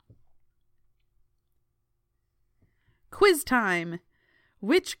Quiz time!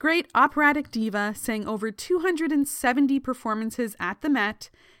 Which great operatic diva sang over 270 performances at the Met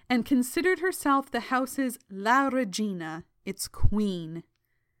and considered herself the house's La Regina, its queen?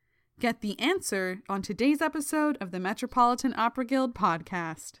 Get the answer on today's episode of the Metropolitan Opera Guild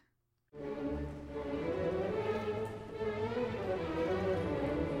podcast.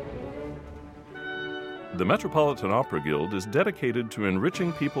 The Metropolitan Opera Guild is dedicated to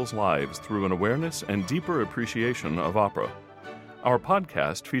enriching people's lives through an awareness and deeper appreciation of opera. Our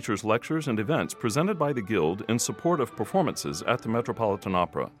podcast features lectures and events presented by the Guild in support of performances at the Metropolitan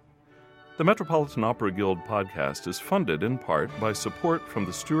Opera. The Metropolitan Opera Guild podcast is funded in part by support from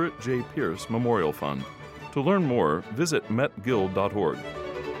the Stuart J. Pierce Memorial Fund. To learn more, visit metguild.org.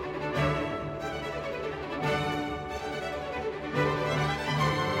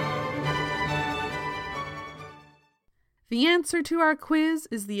 The answer to our quiz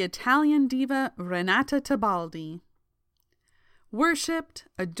is the Italian diva Renata Tebaldi. Worshipped,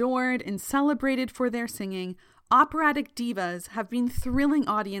 adored, and celebrated for their singing, operatic divas have been thrilling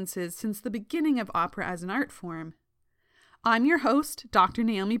audiences since the beginning of opera as an art form. I'm your host, Dr.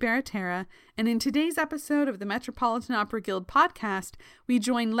 Naomi Baratera, and in today's episode of the Metropolitan Opera Guild podcast, we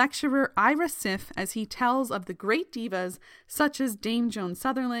join lecturer Ira Sif as he tells of the great divas such as Dame Joan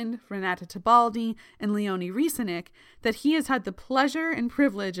Sutherland, Renata Tebaldi, and Leonie Rieseneck that he has had the pleasure and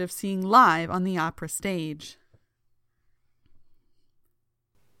privilege of seeing live on the opera stage.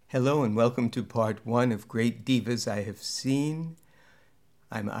 Hello and welcome to part one of Great Divas I Have Seen.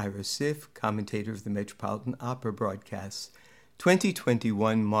 I'm Ira Sif, commentator of the Metropolitan Opera broadcasts.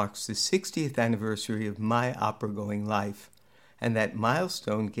 2021 marks the 60th anniversary of my opera-going life, and that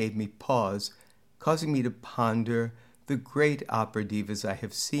milestone gave me pause, causing me to ponder the great opera divas I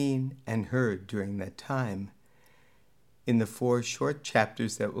have seen and heard during that time. In the 4 short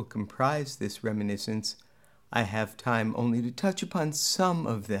chapters that will comprise this reminiscence, I have time only to touch upon some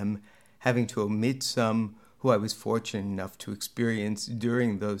of them, having to omit some who I was fortunate enough to experience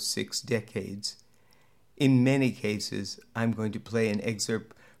during those 6 decades. In many cases, I'm going to play an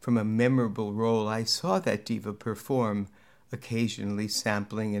excerpt from a memorable role I saw that diva perform, occasionally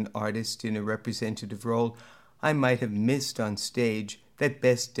sampling an artist in a representative role I might have missed on stage that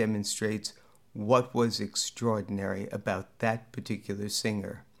best demonstrates what was extraordinary about that particular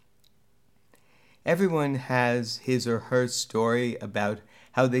singer. Everyone has his or her story about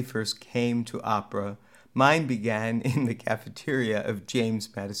how they first came to opera. Mine began in the cafeteria of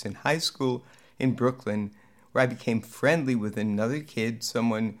James Madison High School in Brooklyn, where I became friendly with another kid,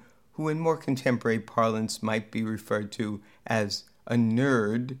 someone who in more contemporary parlance might be referred to as a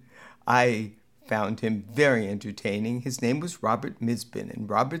nerd. I found him very entertaining. His name was Robert Misbin, and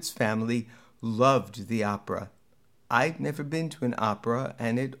Robert's family loved the opera. I'd never been to an opera,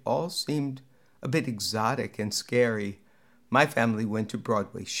 and it all seemed a bit exotic and scary. My family went to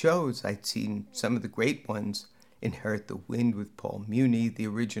Broadway shows. I'd seen some of the great ones, Inherit the Wind with Paul Muni, the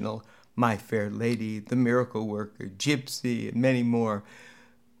original My Fair Lady, The Miracle Worker, Gypsy, and many more,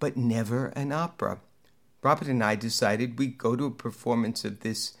 but never an opera. Robert and I decided we'd go to a performance of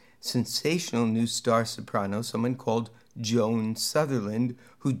this sensational new star soprano, someone called Joan Sutherland,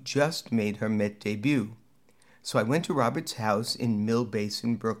 who just made her Met debut. So I went to Robert's house in Mill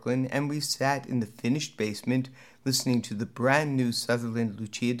Basin, Brooklyn, and we sat in the finished basement listening to the brand new Sutherland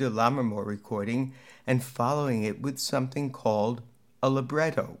Lucia di Lammermoor recording and following it with something called a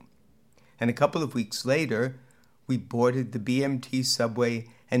libretto. And a couple of weeks later, we boarded the BMT subway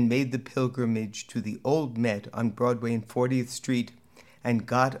and made the pilgrimage to the old Met on Broadway and 40th Street and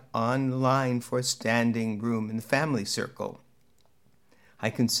got on line for a standing room in the family circle. I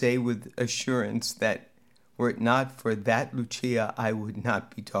can say with assurance that were it not for that Lucia, I would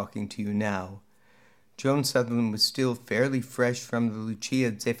not be talking to you now. Joan Sutherland was still fairly fresh from the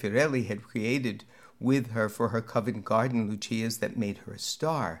Lucia Zeffirelli had created with her for her Covent Garden Lucias that made her a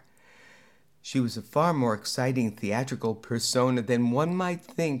star. She was a far more exciting theatrical persona than one might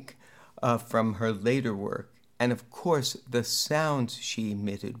think from her later work. And of course, the sounds she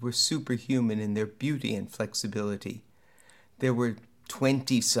emitted were superhuman in their beauty and flexibility. There were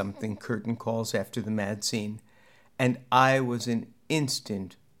 20-something curtain calls after the Mad Scene, and I was an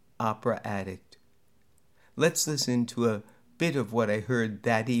instant opera addict. Let's listen to a bit of what I heard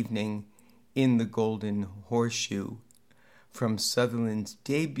that evening in the Golden Horseshoe from Sutherland's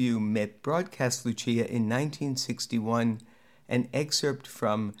debut Met broadcast Lucia in 1961, an excerpt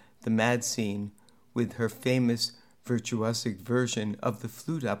from The Mad Scene with her famous virtuosic version of the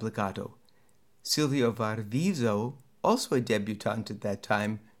flute obbligato. Silvio Varviso, also a debutante at that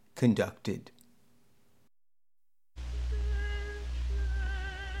time, conducted.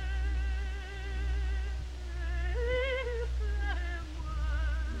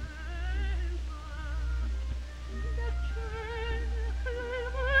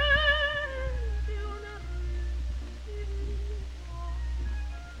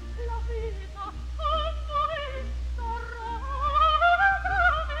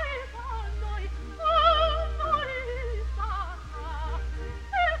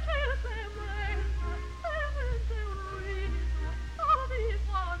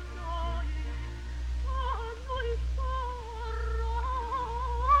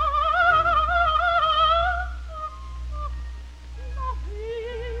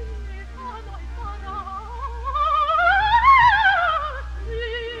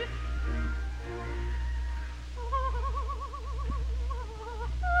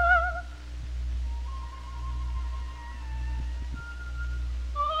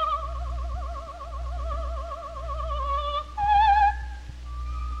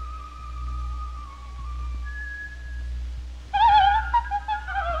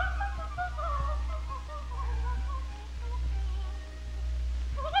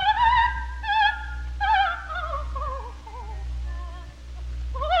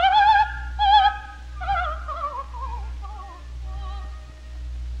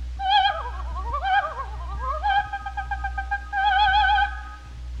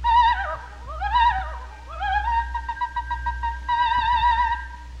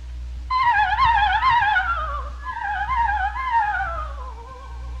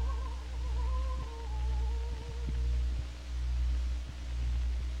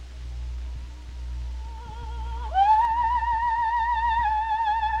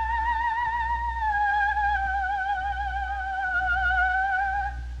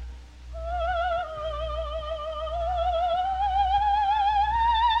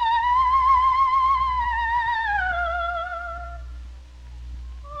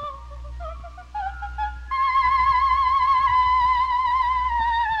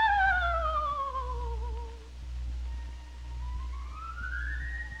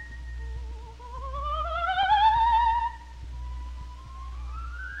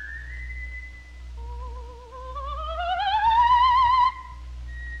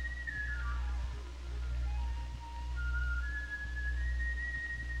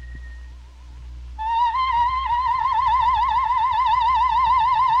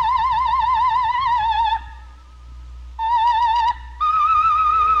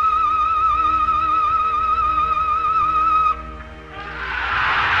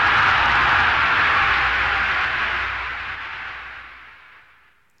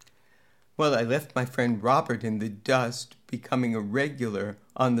 Well, I left my friend Robert in the dust, becoming a regular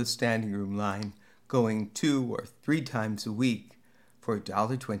on the standing room line, going 2 or 3 times a week. For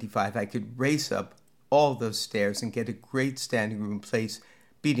 $1.25, I could race up all those stairs and get a great standing room place,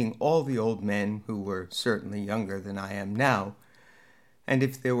 beating all the old men who were certainly younger than I am now. And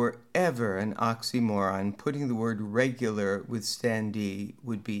if there were ever an oxymoron, putting the word regular with standee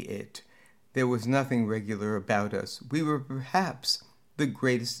would be it. There was nothing regular about us. We were perhaps the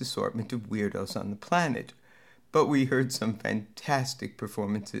greatest assortment of weirdos on the planet, but we heard some fantastic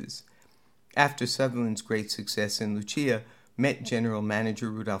performances. After Sutherland's great success in Lucia, Met General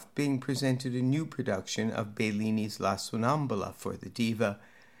Manager Rudolph Bing presented a new production of Bellini's La Sonnambula for the diva,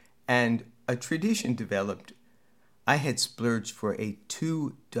 and a tradition developed. I had splurged for a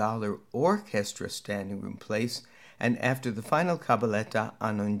 $2 orchestra standing room place, and after the final cabaletta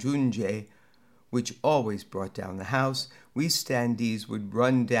a non giunge, which always brought down the house, we standees would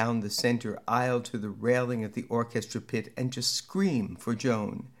run down the center aisle to the railing of the orchestra pit and just scream for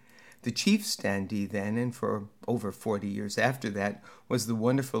Joan. The chief standee then, and for over 40 years after that, was the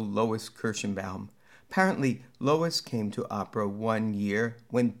wonderful Lois Kirschenbaum. Apparently, Lois came to opera one year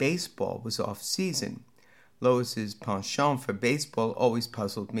when baseball was off-season. Lois's penchant for baseball always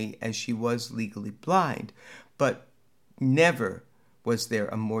puzzled me, as she was legally blind, but never was there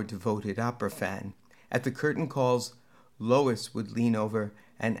a more devoted opera fan. At the curtain calls, Lois would lean over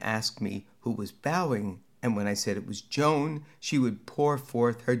and ask me who was bowing, and when I said it was Joan, she would pour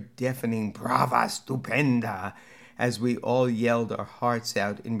forth her deafening "Brava, stupenda," as we all yelled our hearts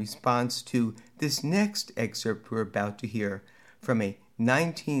out in response to this next excerpt we're about to hear from a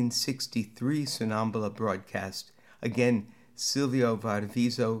 1963 Sonnambula broadcast. Again, Silvio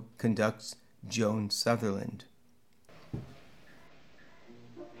Varviso conducts Joan Sutherland.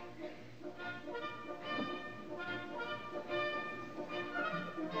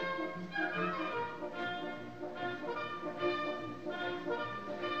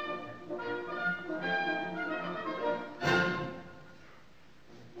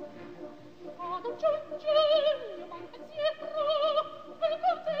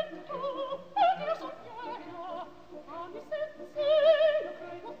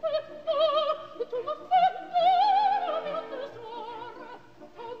 Tu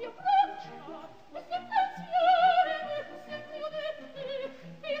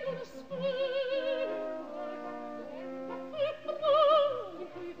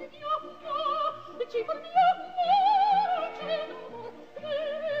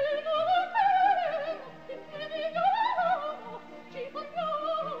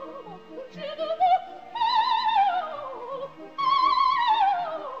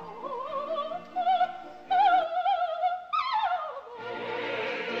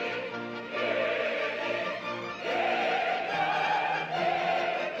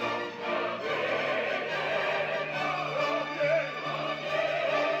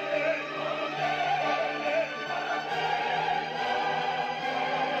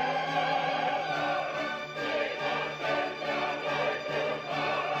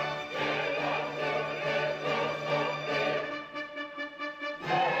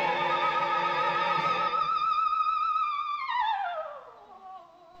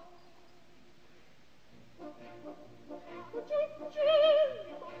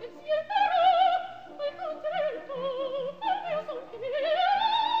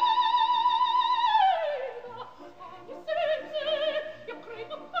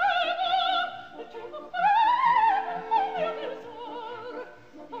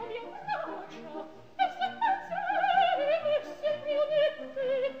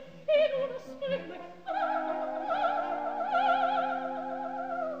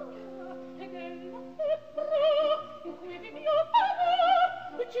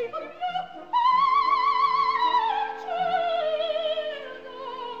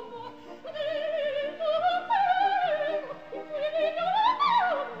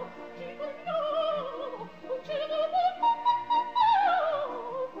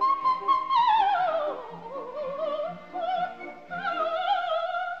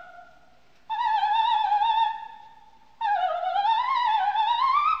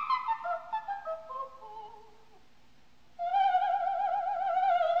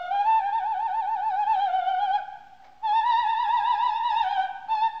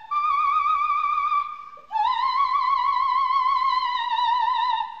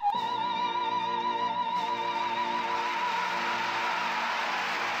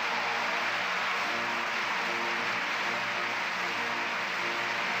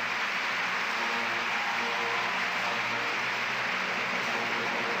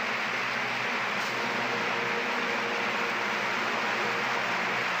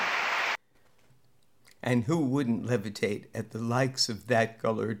And who wouldn't levitate at the likes of that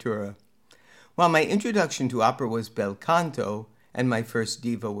coloratura? While my introduction to opera was bel canto, and my first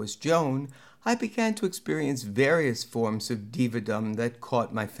diva was Joan, I began to experience various forms of divadom that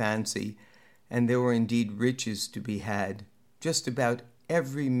caught my fancy, and there were indeed riches to be had. Just about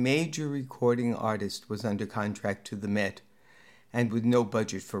every major recording artist was under contract to the Met, and with no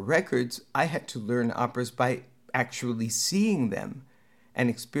budget for records, I had to learn operas by actually seeing them and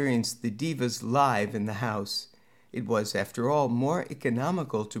experience the divas live in the house. It was, after all, more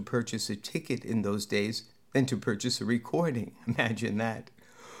economical to purchase a ticket in those days than to purchase a recording. Imagine that.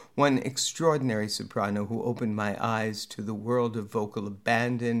 One extraordinary soprano who opened my eyes to the world of vocal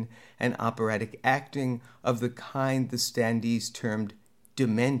abandon and operatic acting of the kind the standees termed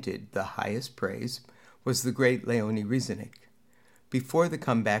demented, the highest praise, was the great Leonie Rieseneck. Before the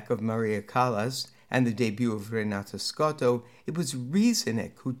comeback of Maria Callas and the debut of Renata Scotto, it was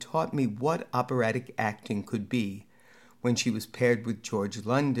Rieseneck who taught me what operatic acting could be. When she was paired with George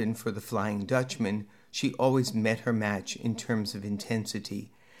London for The Flying Dutchman, she always met her match in terms of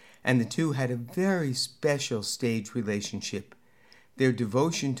intensity, and the two had a very special stage relationship. Their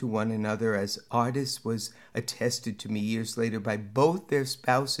devotion to one another as artists was attested to me years later by both their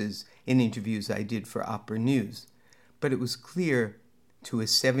spouses in interviews I did for Opera News. But it was clear to a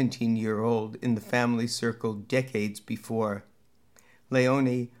 17-year-old in the family circle decades before.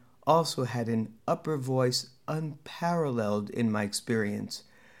 Leonie also had an upper voice unparalleled in my experience.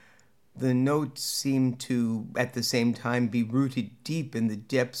 The notes seemed to, at the same time, be rooted deep in the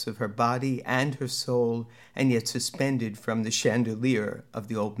depths of her body and her soul, and yet suspended from the chandelier of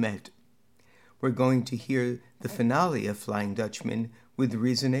the old Met. We're going to hear the finale of Flying Dutchman with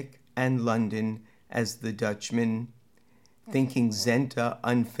Rieseneck and London as the Dutchman, thinking Zenta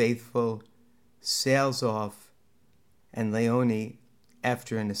unfaithful, sails off, and Leonie,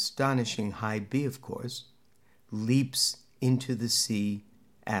 after an astonishing high B, of course, leaps into the sea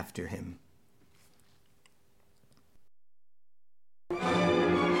after him.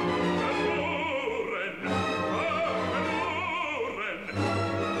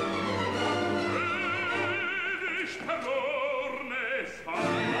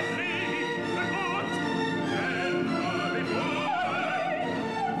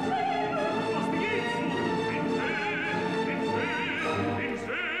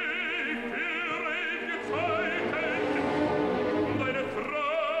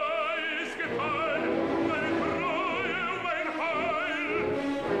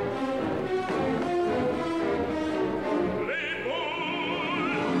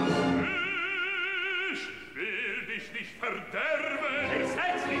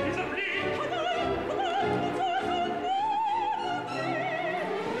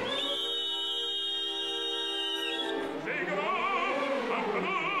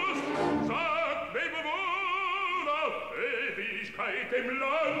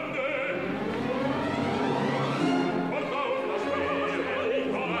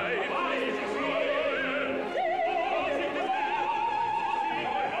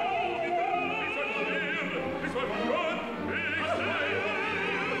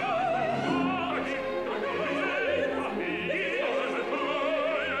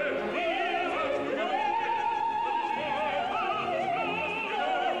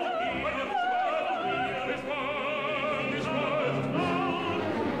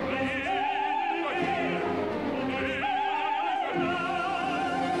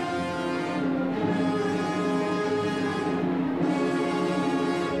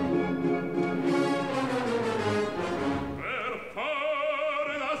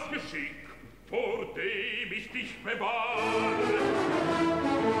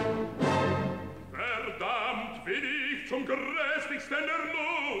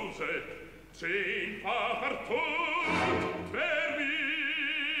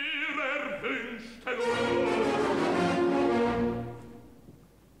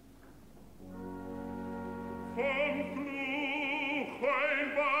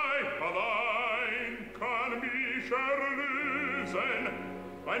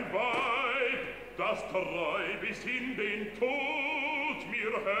 Ein Weib, das treu bis in den Tod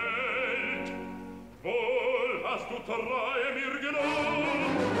mir hält. Wohl hast du Treue mir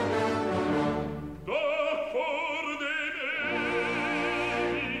genommen, doch vor den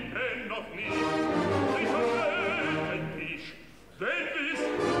Ewigen noch nicht. Sie verwelten dich, denn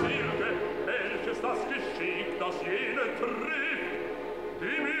wisst ihr, welches das Geschick, das jene trifft,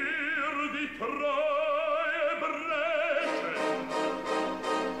 die mir die Treue brechen.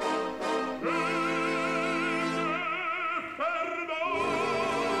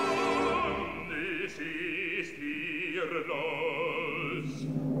 Ist ihr los?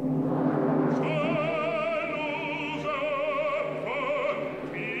 So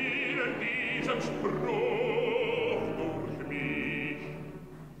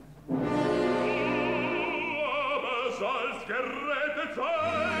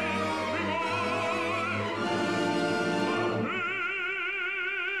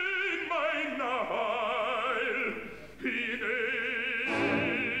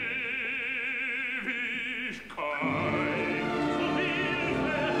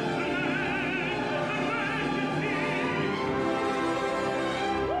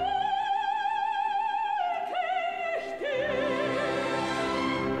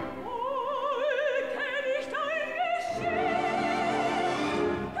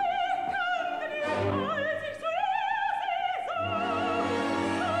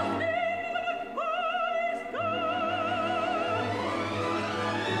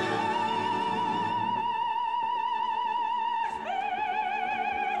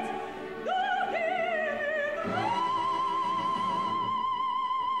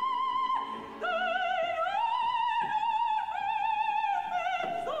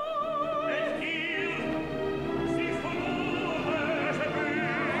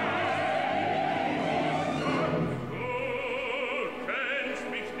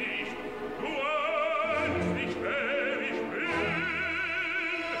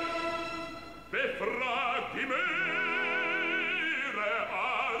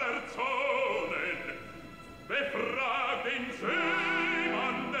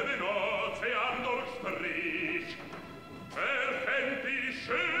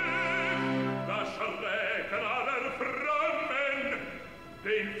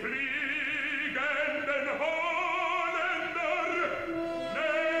den fliegenden Holländer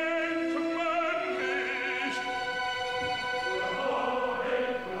nennt man mich.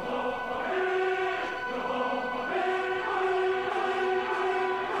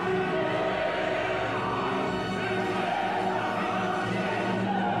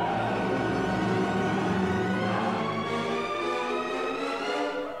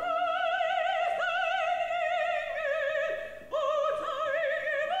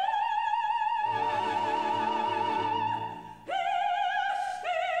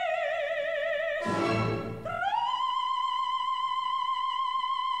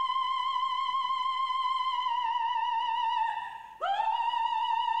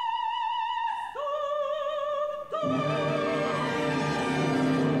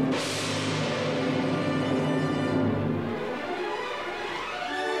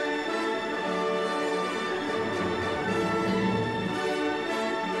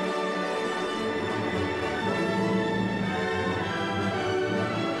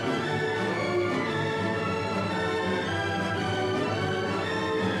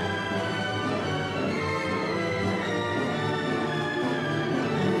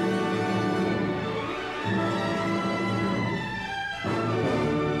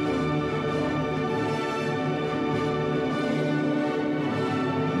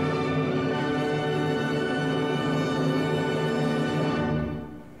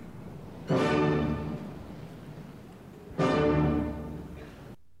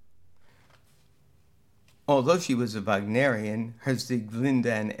 Although she was a Wagnerian, her Sieglinde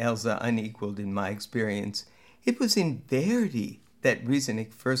and Elsa unequaled in my experience, it was in Verdi that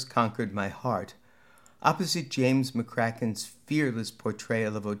Riesenig first conquered my heart. Opposite James McCracken's fearless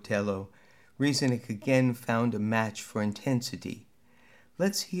portrayal of Otello, Riesenig again found a match for intensity.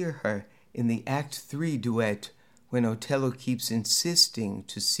 Let's hear her in the Act 3 duet when Otello keeps insisting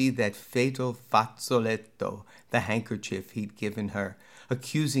to see that fatal fazzoletto, the handkerchief he'd given her,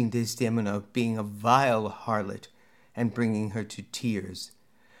 accusing Desdemona of being a vile harlot and bringing her to tears.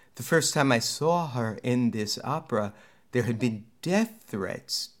 The first time I saw her in this opera, there had been death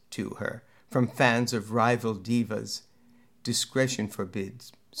threats to her from fans of rival divas. Discretion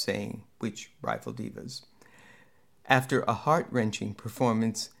forbids saying which rival divas. After a heart-wrenching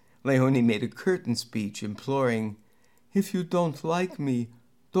performance, Leone made a curtain speech imploring, "If you don't like me,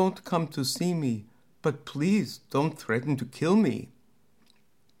 don't come to see me, but please don't threaten to kill me."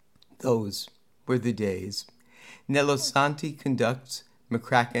 Those were the days. Nello Santi conducts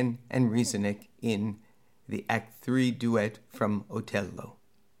McCracken and Riesenig in the Act 3 duet from Otello.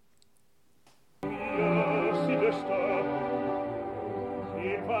 Si desta,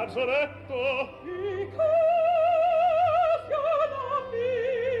 il fazzoletto, il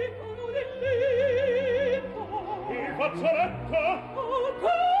fazzoletto,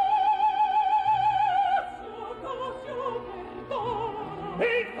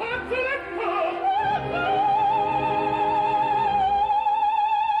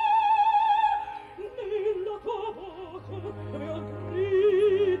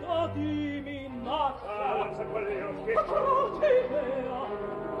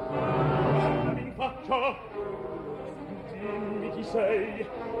 dimmi chi sei.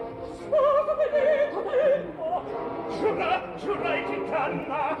 Sono venuto tempo. Giurai ti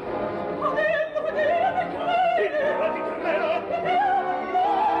canna. Ti credo.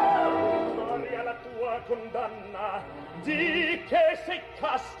 Gloria la tua condanna. Di che sei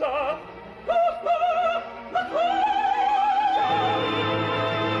casta.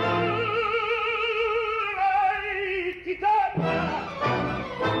 Giurai ti canna.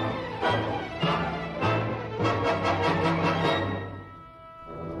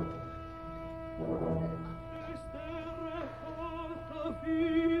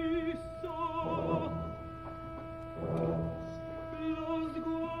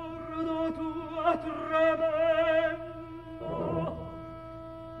 Tremendo,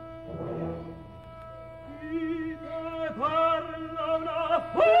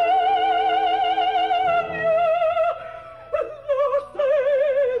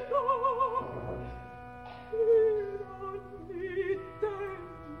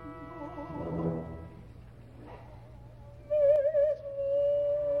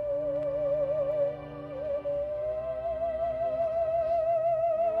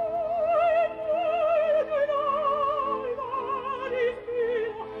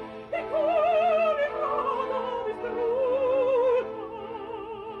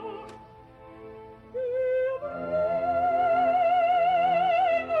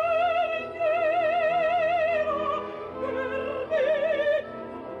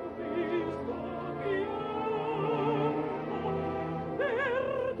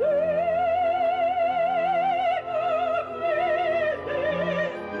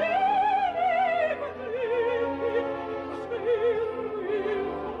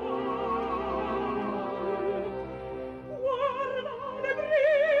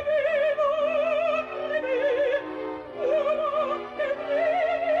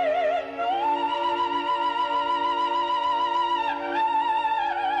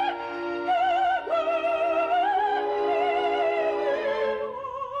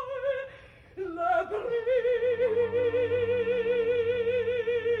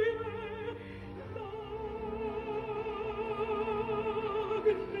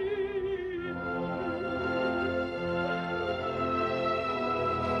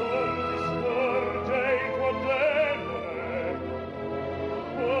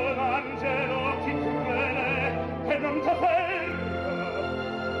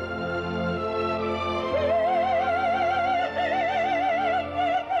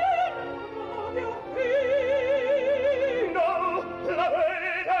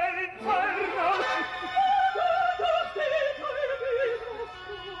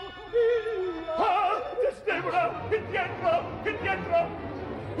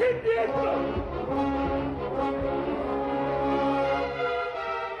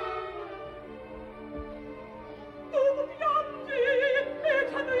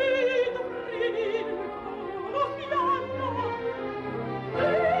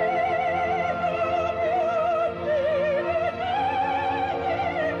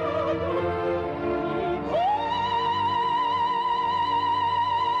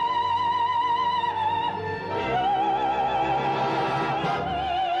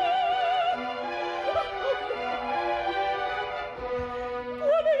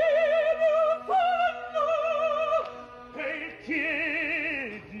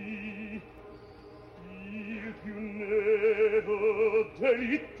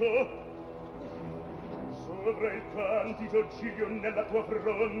 Sovra il candido ciglio nella tua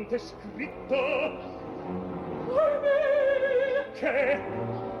fronte scritto che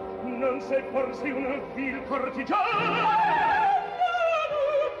non sei forse un vil cortigiano.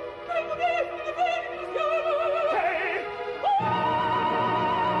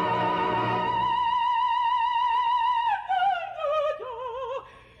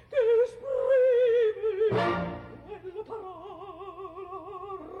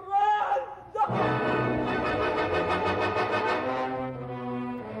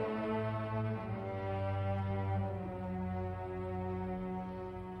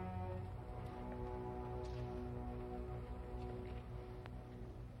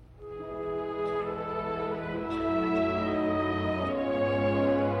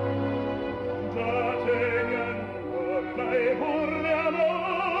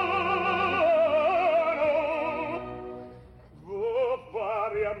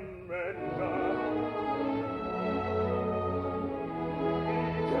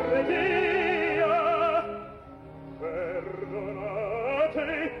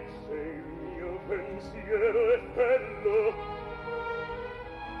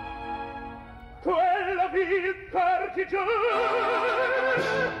 Quella vil partigian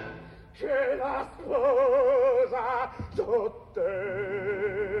che la sposa sotterno.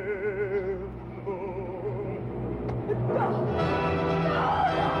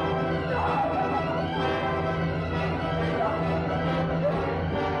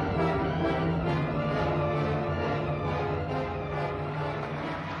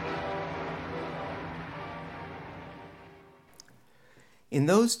 In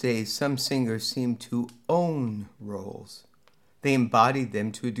those days, some singers seemed to own roles. They embodied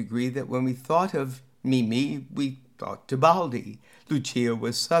them to a degree that when we thought of Mimi, we thought Tebaldi. Lucia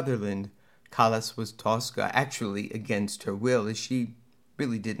was Sutherland. Callas was Tosca, actually against her will, as she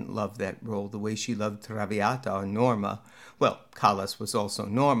really didn't love that role the way she loved Traviata or Norma. Well, Callas was also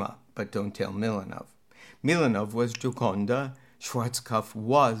Norma, but don't tell Milanov. Milanov was Gioconda, Schwarzkopf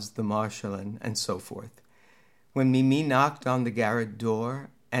was the Marschallin, and so forth. When Mimi knocked on the garret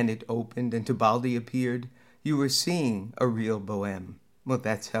door, and it opened, and Tebaldi appeared, you were seeing a real bohème. Well,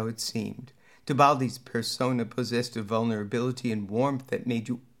 that's how it seemed. Tebaldi's persona possessed a vulnerability and warmth that made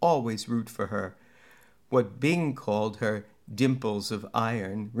you always root for her. What Bing called her dimples of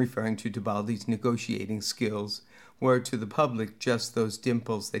iron, referring to Tebaldi's negotiating skills, were to the public just those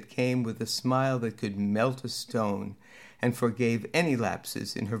dimples that came with a smile that could melt a stone, and forgave any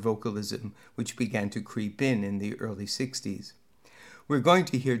lapses in her vocalism, which began to creep in the early 60s. We're going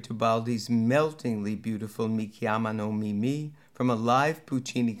to hear Tebaldi's meltingly beautiful Mi chiamano Mimi from a live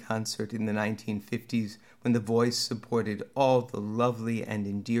Puccini concert in the 1950s when the voice supported all the lovely and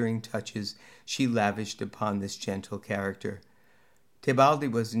endearing touches she lavished upon this gentle character. Tebaldi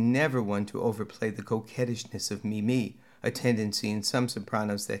was never one to overplay the coquettishness of Mimi, a tendency in some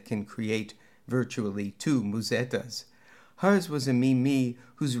sopranos that can create virtually two Musettas. Hers was a Mimi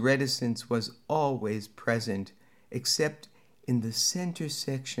whose reticence was always present, except in the center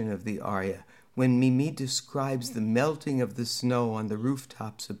section of the aria, when Mimi describes the melting of the snow on the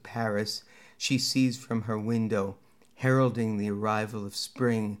rooftops of Paris she sees from her window, heralding the arrival of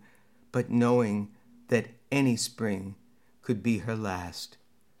spring, but knowing that any spring could be her last.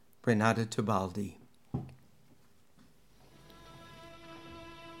 Renata Tebaldi.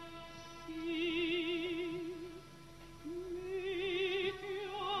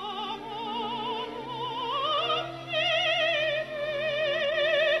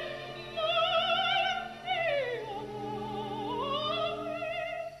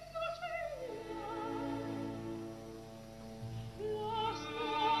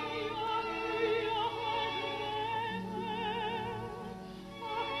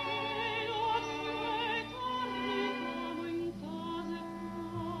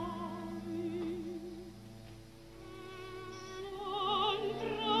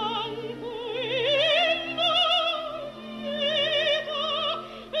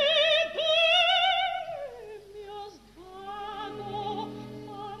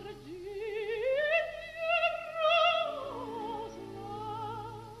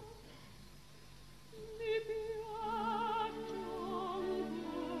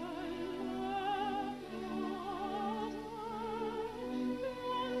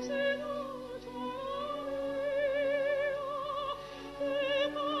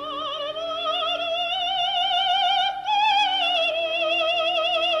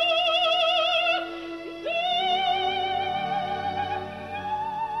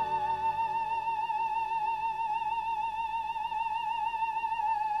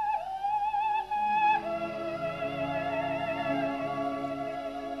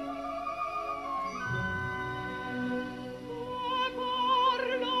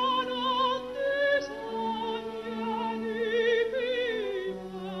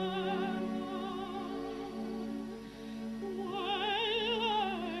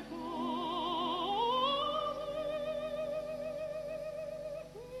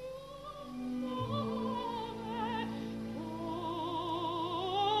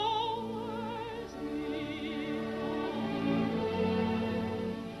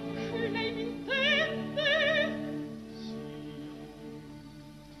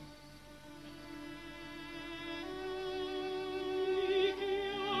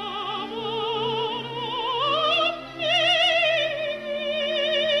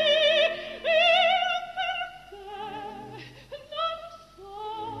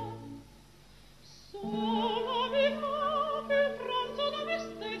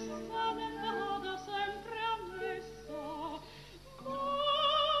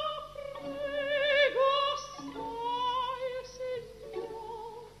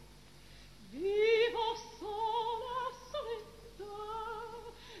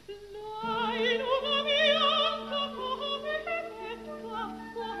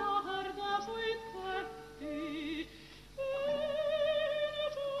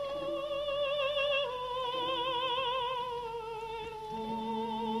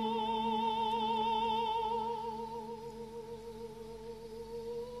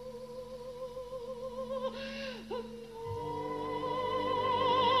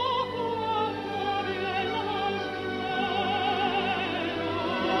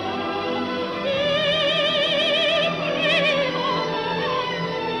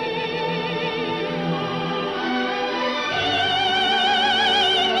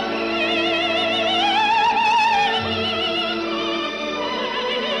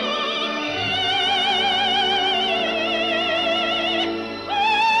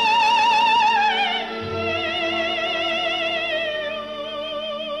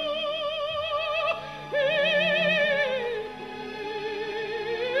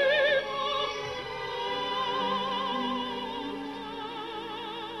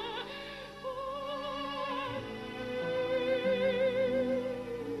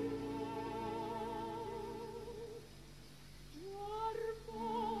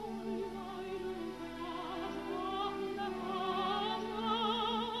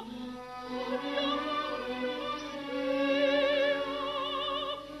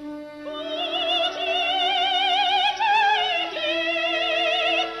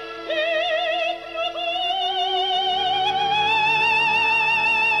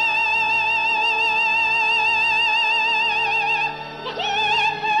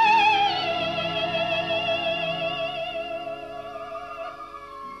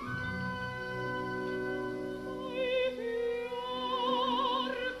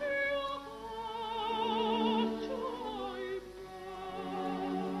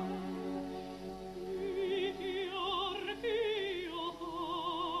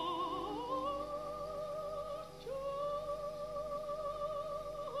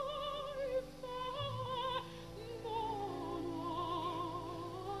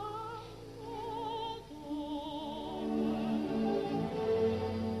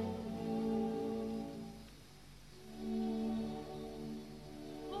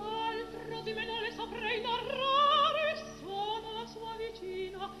 saprei narrare sono la sua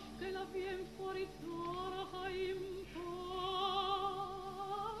vicina che la vien fuori zona importunare.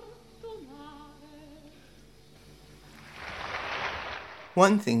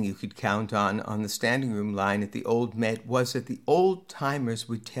 One thing you could count on the standing room line at the Old Met was that the old-timers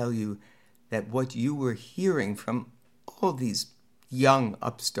would tell you that what you were hearing from all these young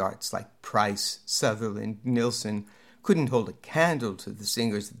upstarts like Price, Sutherland, Nilsson couldn't hold a candle to the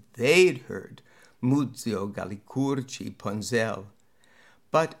singers they'd heard, Muzio, Gallicurci, Ponzell.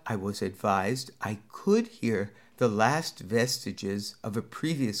 But I was advised I could hear the last vestiges of a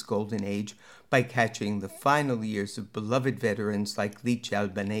previous golden age by catching the final years of beloved veterans like Lice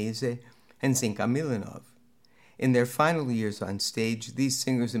Albanese and Zinka Milanov. In their final years on stage, these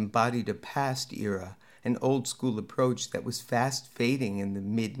singers embodied a past era, an old-school approach that was fast fading in the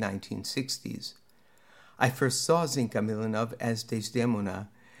mid-1960s. I first saw Zinka Milanov as Desdemona,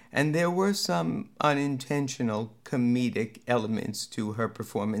 and there were some unintentional comedic elements to her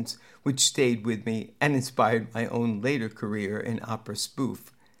performance which stayed with me and inspired my own later career in opera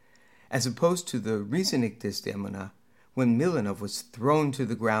spoof. As opposed to the Riesenig Desdemona, when Milanov was thrown to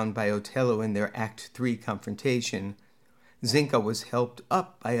the ground by Otello in their Act 3 confrontation, Zinka was helped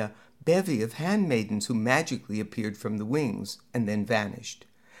up by a bevy of handmaidens who magically appeared from the wings and then vanished.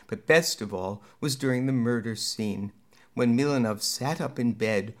 But best of all was during the murder scene, when Milanov sat up in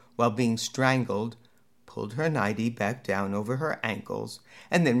bed while being strangled, pulled her nightie back down over her ankles,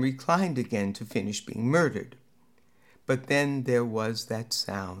 and then reclined again to finish being murdered. But then there was that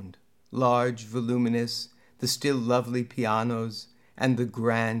sound, large, voluminous, the still lovely pianos, and the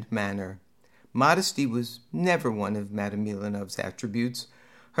grand manner. Modesty was never one of Madame Milanov's attributes.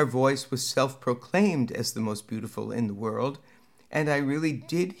 Her voice was self-proclaimed as the most beautiful in the world, and I really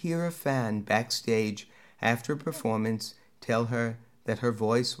did hear a fan backstage after a performance tell her that her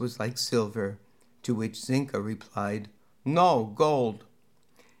voice was like silver, to which Zinka replied, "No, gold."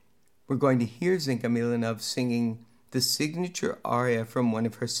 We're going to hear Zinka Milanov singing the signature aria from one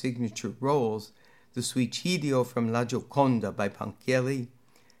of her signature roles, the Suicidio from La Gioconda by Ponchielli.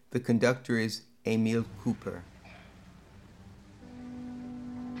 The conductor is Emil Cooper.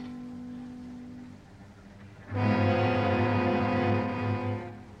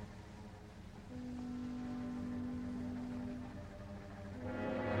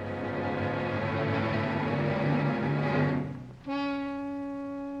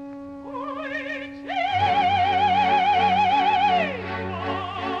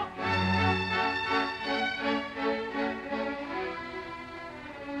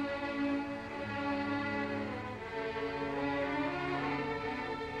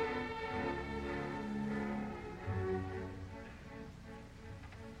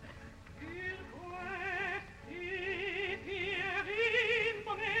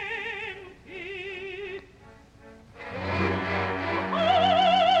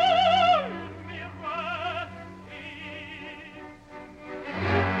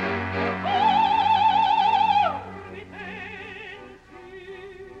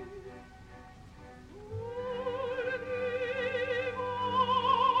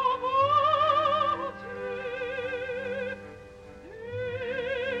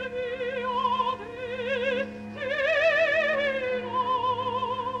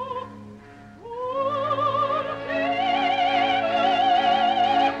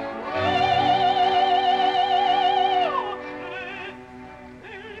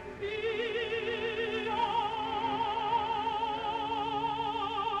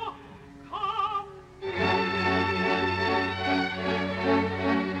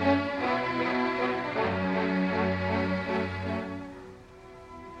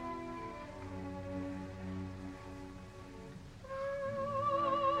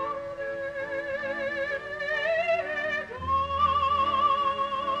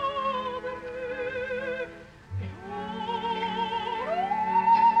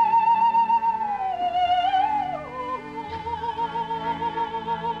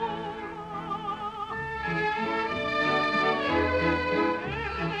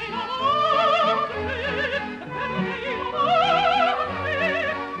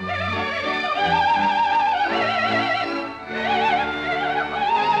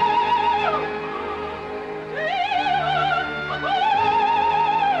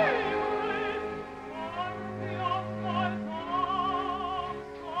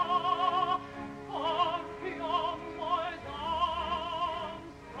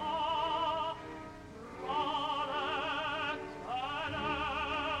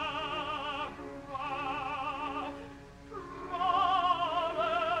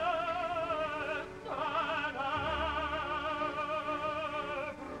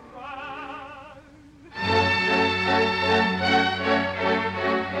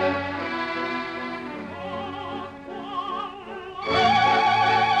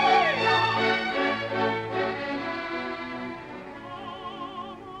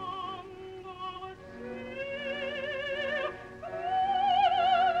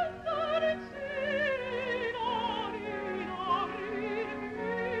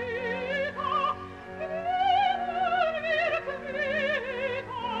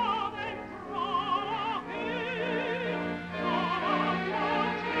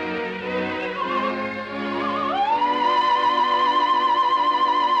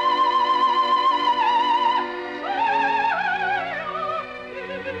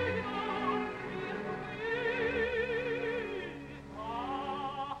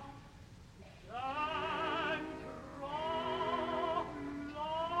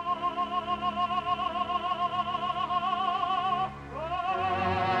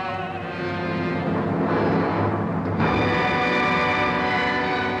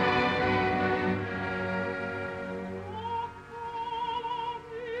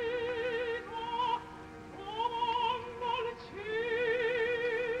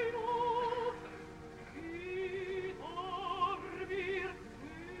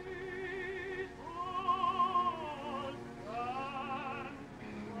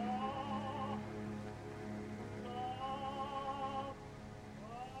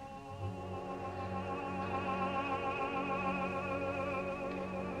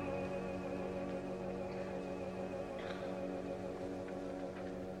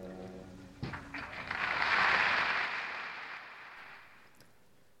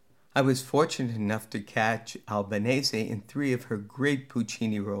 I was fortunate enough to catch Albanese in 3 of her great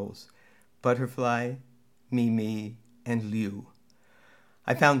Puccini roles, Butterfly, Mimi, and Liu.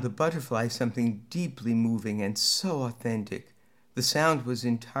 I found the Butterfly something deeply moving and so authentic. The sound was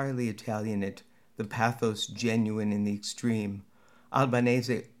entirely Italianate, the pathos genuine in the extreme.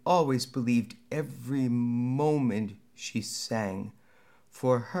 Albanese always believed every moment she sang.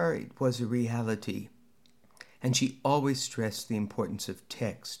 For her, it was a reality, and she always stressed the importance of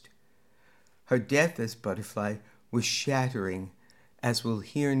text. Her death as Butterfly was shattering, as we'll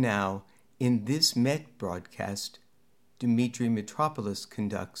hear now in this Met broadcast Dimitri Mitropoulos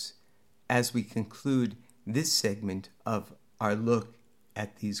conducts as we conclude this segment of our look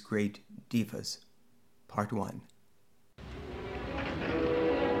at these great divas. Part 1.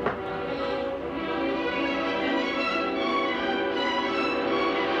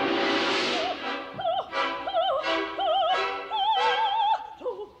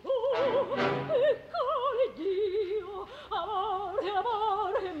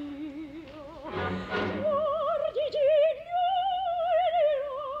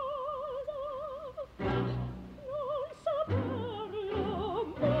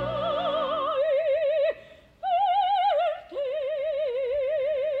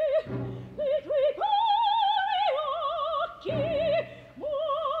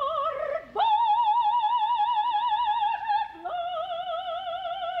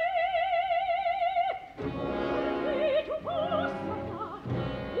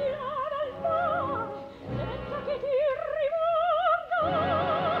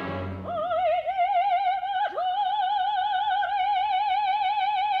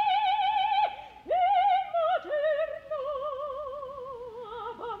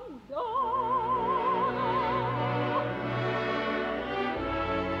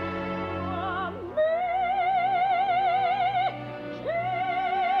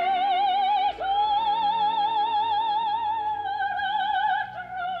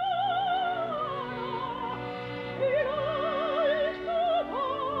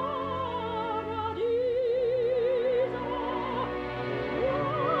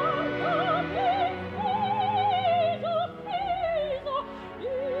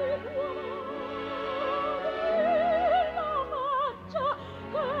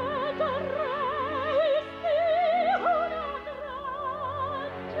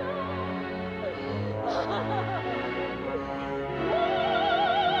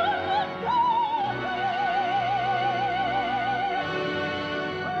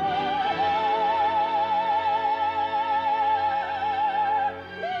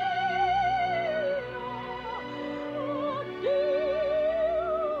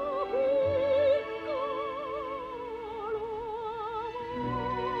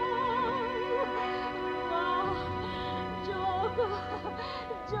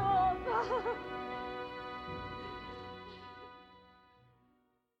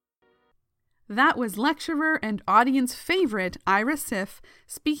 That was lecturer and audience favorite Ira Sif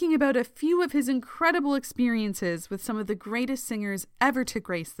speaking about a few of his incredible experiences with some of the greatest singers ever to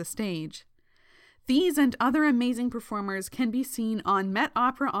grace the stage. These and other amazing performers can be seen on Met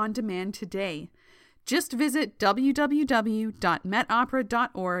Opera On Demand today. Just visit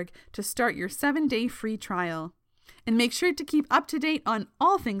www.metopera.org to start your 7-day free trial. And make sure to keep up to date on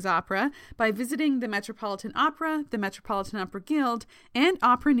all things opera by visiting the Metropolitan Opera, the Metropolitan Opera Guild, and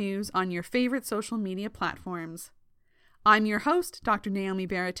Opera News on your favorite social media platforms. I'm your host, Dr. Naomi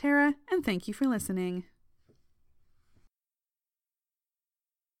Baratera, and thank you for listening.